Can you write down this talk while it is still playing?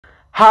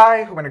Hi,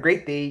 hope you're having a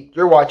great day.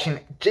 You're watching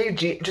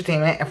JG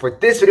Entertainment, and for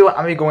this video, I'm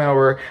going to be going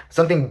over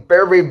something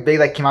very big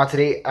that came out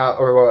today,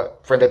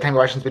 for the time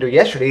you're watching this video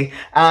yesterday,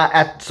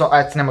 at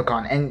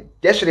Cinemacon. And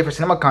yesterday for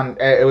Cinemacon,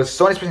 it was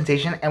Sony's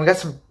presentation, and we got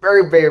some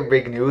very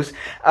big news.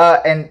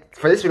 And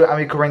for this video, I'm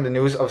going to be covering the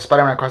news of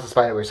Spider-Man Across the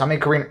Spiderverse. So I'm going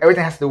to be covering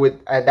everything that has to do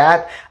with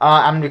that.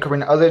 I'm going to be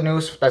covering other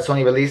news that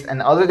Sony released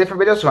and other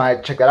different videos. So when I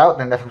check that out,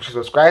 then definitely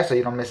subscribe so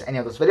you don't miss any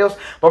of those videos.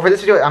 But for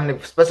this video, I'm going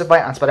to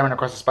specify on Spider-Man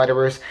Across the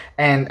Spiderverse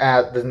and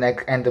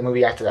the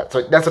movie after that.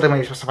 So that's what I'm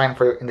going to be specifying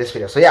for in this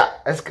video. So yeah,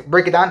 let's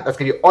break it down. Let's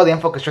give you all the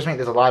info, because trust me,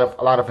 there's a lot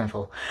of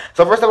info.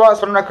 So first of all,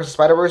 Spider-Man Across the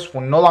Spider-Verse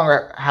will no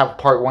longer have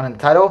part 1 in the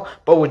title,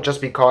 but would just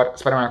be called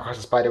Spider-Man Across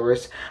the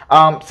Spider-Verse.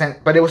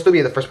 But it will still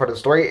be the first part of the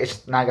story. It's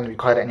just not going to be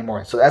called that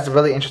anymore. So that's a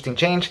really interesting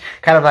change.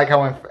 Kind of like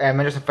how in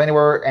Avengers Infinity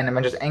War and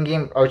Avengers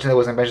Endgame, originally it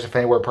was Avengers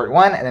Infinity War Part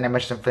 1, and then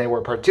Avengers Infinity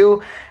War Part 2,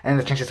 and then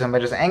they changed it to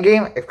Avengers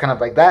Endgame. It's kind of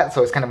like that,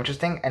 so it's kind of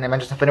interesting. And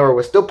Avengers Infinity War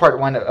was still Part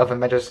 1 of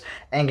Avengers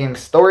Endgame's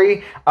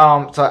story.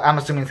 So I'm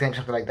assuming it's going to be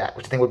something like that,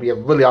 which I think would be a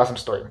really awesome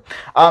story.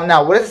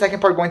 Now, what is the second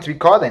part going to be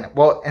called then?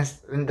 Well,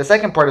 in the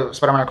second part of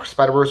Spider-Man Across the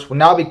Spider-Verse will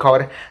now be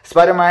called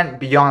Spider-Man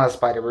Beyond the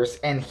Spider-Verse.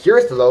 And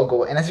here's the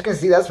logo. And as you can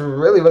see, that's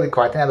really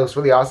cool. I think that looks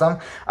really awesome.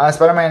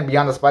 Spider-Man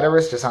Beyond the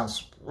Spider-Verse just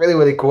sounds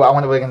really cool. I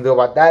wonder what they're going to do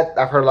about that.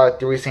 I've heard a lot of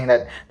theories saying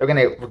that they're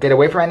going to get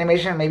away from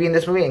animation maybe in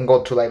this movie and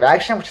go to live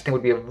action, which I think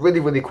would be a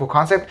really cool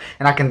concept,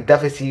 and I can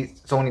definitely see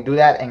Sony do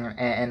that, and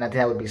I think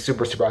that would be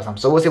super awesome.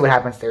 So we'll see what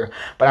happens there,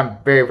 but I'm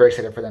very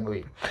excited for that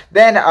movie.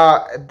 Then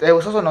it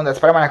was also known that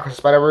Spider-Man Across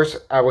the Spider-Verse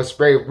was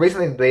very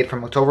recently delayed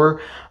from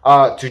October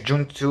to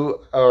June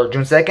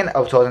 2nd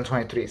of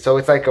 2023. So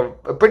it's like a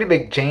pretty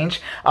big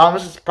change.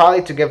 This is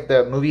probably to give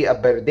the movie a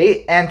better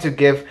date and to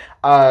give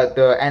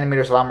the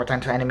animators a lot more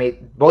time to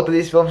animate both of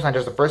these films, not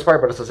just the first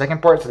part but also the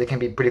second part, so they can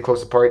be pretty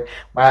close apart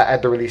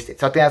at the release date.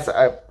 So I think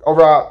that's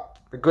overall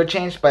a good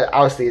change, but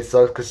obviously it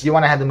sucks because you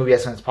want to have the movie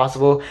as soon as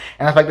possible,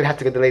 and the fact that they have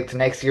to get delayed to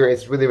next year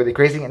is really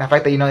crazy, and the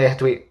fact that they have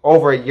to wait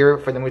over a year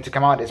for the movie to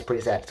come out is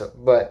pretty sad. So,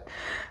 but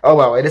oh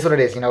well, it is what it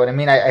is. You know what I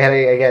mean?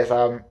 I guess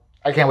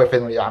I can't wait for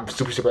the movie. I'm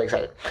super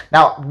excited.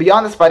 Now,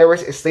 Beyond the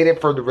Spider-Verse is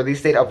slated for the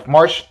release date of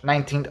March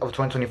 19th of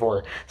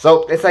 2024.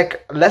 So it's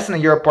like less than a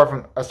year apart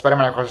from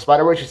Spider-Man Across the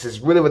Spider-Verse, which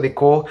is really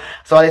cool.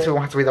 So at least we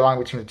won't have to wait along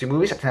between the two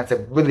movies. I think that's a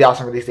really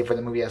awesome release date for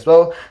the movie as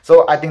well.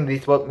 So I think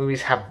these both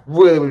movies have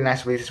really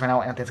nice releases right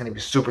now, and I think it's going to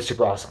be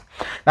super awesome.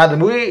 Now, the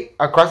movie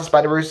Across the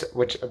Spider-Verse,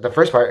 which the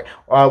first part,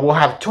 will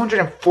have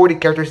 240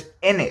 characters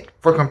in it.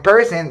 For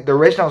comparison, the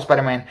original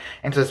Spider-Man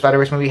Into the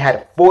Spider-Verse movie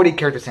had 40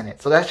 characters in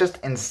it. So that's just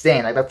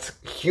insane. Like, that's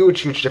huge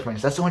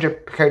difference. That's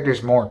 200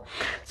 characters more.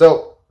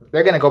 So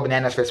they're gonna go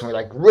bananas for this movie,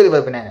 like really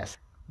bananas.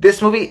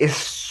 This movie is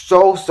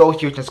so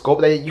huge in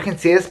scope that you can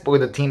see this with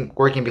the team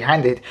working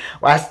behind it.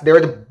 Whereas they're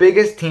the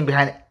biggest team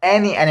behind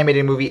any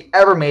animated movie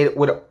ever made,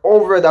 with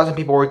over 1,000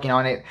 people working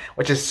on it,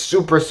 which is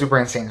super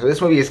insane. So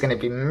this movie is going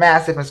to be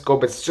massive in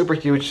scope. It's super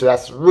huge, so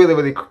that's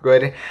really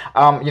good.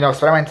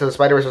 Spider-Man Into the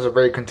Spider-Verse was a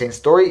very contained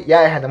story.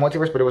 Yeah, it had the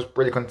multiverse, but it was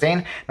really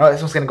contained. No,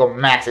 this one's going to go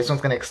massive. This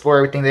one's going to explore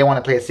everything. They want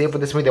to play it safe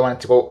with this movie. They want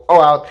it to go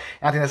all out,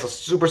 and I think that's a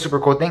super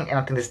cool thing, and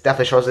I think this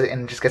definitely shows it,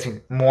 and just gets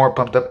me more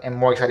pumped up and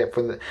more excited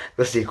for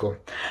the sequel.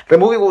 The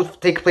movie will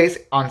take place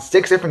on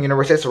 6 different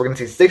universes, so we're going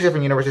to see 6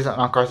 different universes on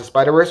Across the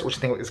Spider-Verse, which I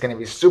think is going to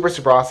be super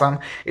awesome.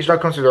 Each one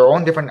comes with their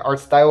own different art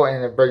style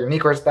and a very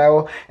unique art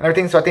style and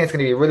everything, so I think it's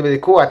going to be really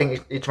cool. I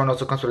think each one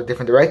also comes with a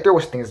different director,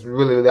 which I think is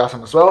really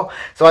awesome as well.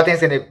 So I think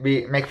it's going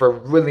to make for a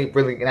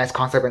really nice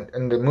concept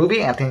in the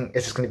movie, and I think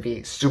it's just going to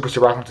be super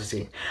awesome to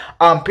see.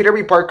 Peter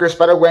B. Parker,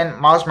 Spider-Gwen,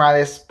 Miles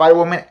Morales,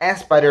 Spider-Woman, and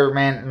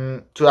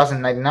Spider-Man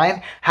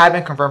 2099 have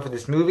been confirmed for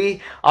this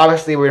movie.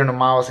 Obviously, we don't know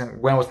Miles and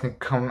Gwen was going to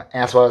come,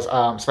 as well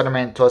as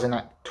Spider-Man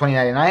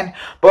 2099,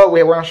 but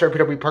we weren't sure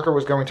Peter B. Parker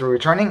was going to be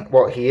returning.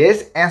 Well, he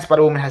is, and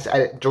Spider-Woman has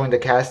joined the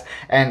cast,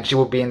 and she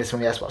will be in this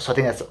movie as well. So I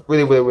think that's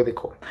really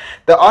cool.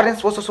 The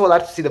audience was also allowed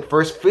to see the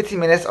first 15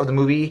 minutes of the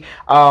movie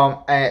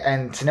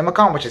and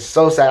Cinemacon, which is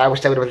so sad. I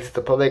wish I would have released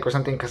to the public or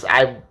something, because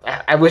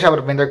I wish I would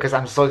have been there, because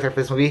I'm so excited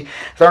for this movie.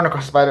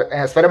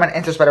 Spider-Man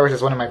Into Spider-Verse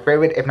is one of my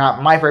favorite, if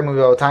not my favorite movie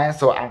of all time.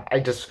 So I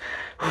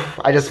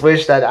just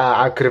wish that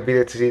I could have been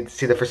there to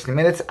see the first 15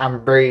 minutes.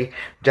 I'm very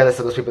jealous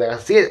of those people that got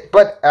to see it.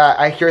 But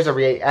here's a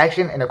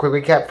reaction and a quick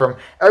recap from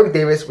Eric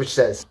Davis, which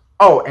says,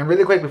 oh, and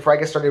really quick, before I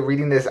get started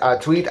reading this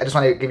tweet, I just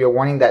want to give you a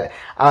warning that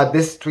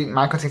this tweet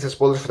might contain some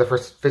spoilers for the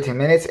first 15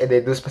 minutes, and they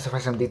do specify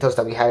some details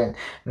that we hadn't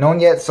known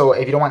yet. So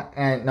if you don't want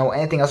to know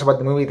anything else about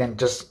the movie, then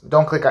just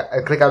don't click out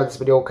of this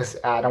video, because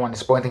I don't want to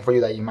spoil anything for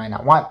you that you might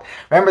not want.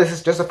 Remember, this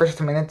is just the first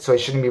 15 minutes, so it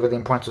shouldn't be really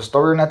important to the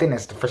story or nothing.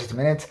 It's the first 15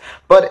 minutes.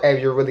 But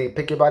if you're really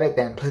picky about it,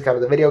 then please click out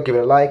of the video, give it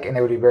a like, and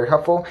it would be very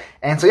helpful.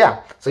 And so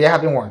yeah,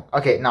 have been warned.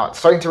 Okay, now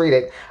starting to read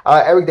it,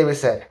 Eric Davis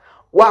said,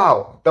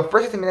 wow, the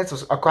first 15 minutes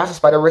of Across the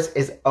Spider-Verse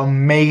is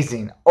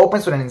amazing.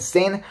 Opens with an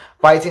insane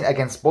fighting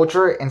against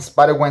Vulture in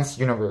Spider-Gwen's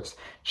universe.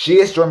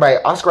 She is joined by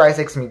Oscar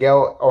Isaac's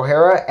Miguel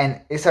O'Hara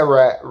and Issa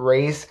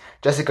Rae's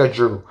Jessica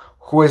Drew,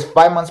 who is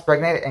 5 months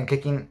pregnant and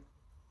kicking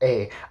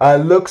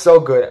looks so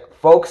good.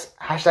 folks,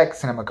 hashtag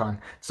Cinemacon.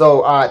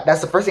 So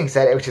that's the first thing he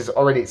said, which is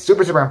already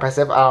super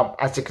impressive.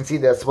 As you can see,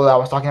 that's what I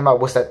was talking about,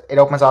 was that it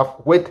opens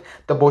off with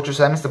the Butcher.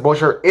 So that means the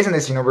Butcher is in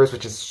this universe,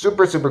 which is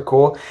super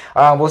cool.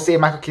 We'll see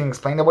if Michael Keaton is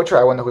playing the Butcher.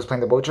 I wonder who's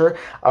playing the Butcher,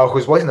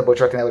 who's voicing the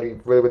Butcher. I think that would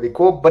be really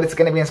cool. But it's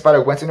going to be in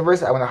Spider-Gwen's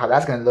universe. I wonder how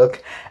that's going to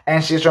look.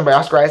 And she's joined by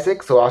Oscar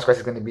Isaac. So Oscar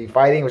Isaac is going to be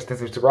fighting, which I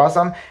think is super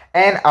awesome.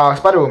 And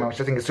Spider-Woman,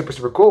 which I think is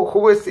super cool,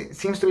 who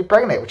seems to be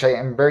pregnant, which I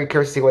am very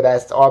curious to see what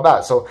that's all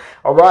about. So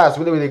overall, it's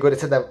really good. It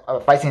said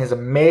that fight scene is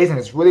amazing.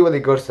 It's really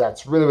good. So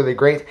that's really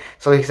great.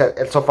 So he said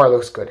it so far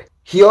looks good.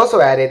 He also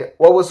added,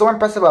 what was so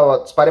impressive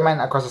about Spider-Man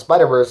Across the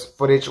Spider-Verse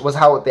footage was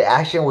how the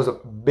action was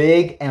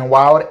big and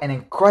wild and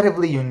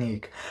incredibly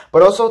unique.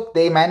 But also,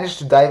 they managed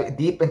to dive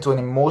deep into an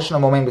emotional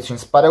moment between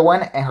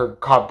Spider-Gwen and her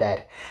cop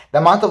dad. The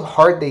amount of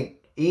heart they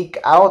eke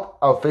out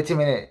of 15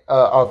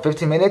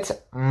 minutes,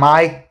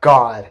 my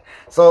god.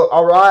 So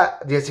overall,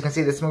 as you can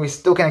see, this movie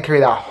still can carry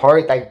that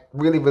heart, like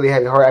really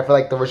heavy heart. I feel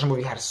like the original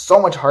movie had so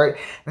much heart.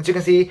 As you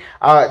can see,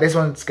 this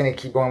one's gonna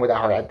keep going with that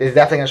heart. It's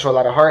definitely gonna show a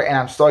lot of heart, and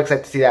I'm so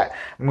excited to see that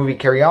movie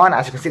carry on.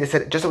 As you can see, they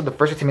said just over the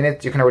first 15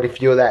 minutes, you can already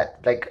feel that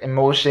like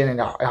emotion and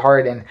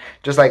heart, and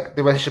just like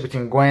the relationship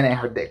between Gwen and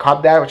her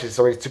cop dad, which is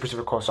already super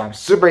cool. So I'm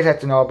super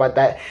excited to know about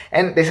that.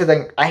 And they said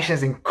the action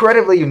is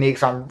incredibly unique,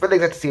 so I'm really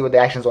excited to see what the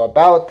action is all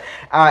about.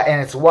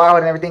 And it's wild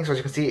and everything. So as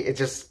you can see, it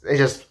just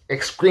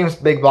screams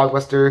big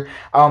blockbuster.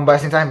 But at the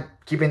same time,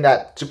 keeping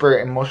that super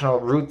emotional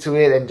root to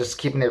it and just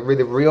keeping it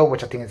really real,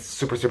 which I think is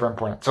super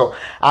important. So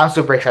I'm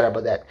super excited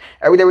about that.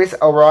 Everydays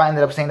overall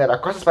ended up saying that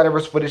Across the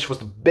Spider-Verse footage was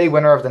the big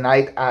winner of the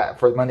night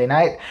for Monday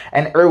night,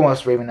 and everyone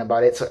was raving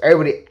about it. So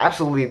everybody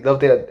absolutely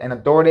loved it and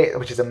adored it,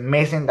 which is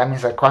amazing. That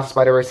means that Across the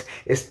Spider-Verse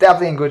is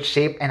definitely in good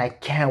shape, and I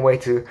can't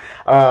wait to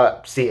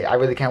see it. I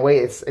really can't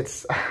wait.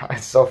 It's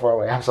so far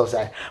away. I'm so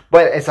sad,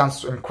 but it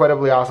sounds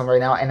incredibly awesome right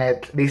now, and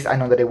at least I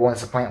know that it won't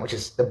disappoint, which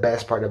is the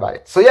best part about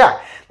it. So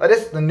yeah, that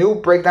is the new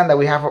breakdown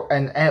that we have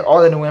and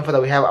all the new info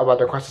that we have about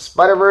the Across the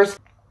Spider-Verse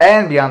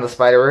and Beyond the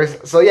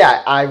Spider-Verse. So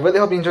yeah, I really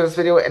hope you enjoyed this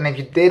video, and if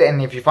you did,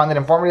 and if you found it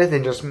informative,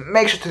 then just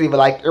make sure to leave a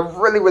like. It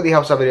really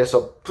helps our video,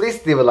 so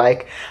please leave a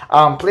like,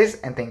 please,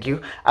 and thank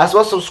you. As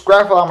well,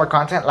 subscribe for a lot more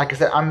content. Like I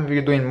said, I'm going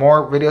to be doing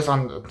more videos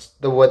on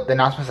the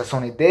announcements that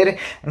Sony did,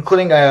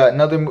 including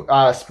another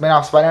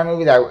spin-off Spider-Man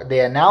movie that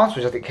they announced,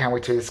 which I can't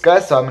wait to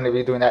discuss. So I'm going to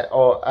be doing that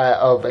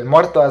of El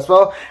Muerto as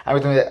well.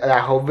 I'm doing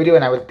that whole video,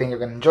 and I really think you're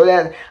going to enjoy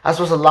that. As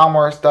well as a lot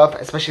more stuff,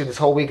 especially this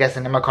whole week as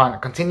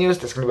Cinemacon continues.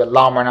 There's going to be a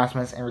lot more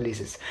announcements and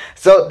releases.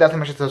 So definitely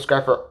make sure to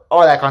subscribe for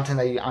all that content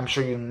that I'm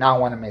sure you not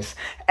want to miss.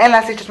 And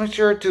lastly, just make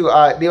sure to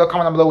leave a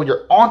comment down below with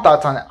your own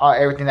thoughts on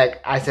everything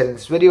that I said in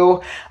this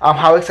video.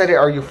 How excited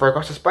are you for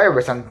Across the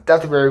Spider-Verse? I'm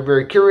definitely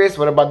very curious.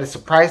 What about this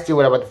surprised you?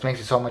 What about this makes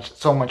you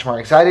so much more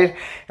excited?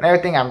 And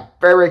everything, I'm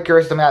very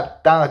curious. Tell me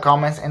that down in the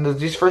comments. And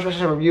these first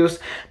impression reviews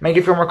make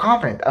you feel more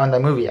confident on the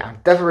movie. I'm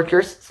definitely very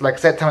curious. So like I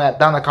said, tell me that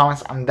down in the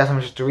comments. I'm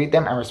definitely sure to read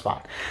them and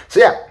respond. So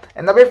yeah,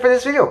 and that'll be it for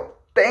this video.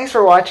 Thanks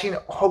for watching.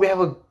 Hope you have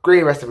a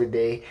great rest of your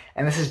day.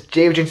 And this is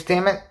JVG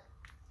Entertainment,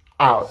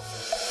 out.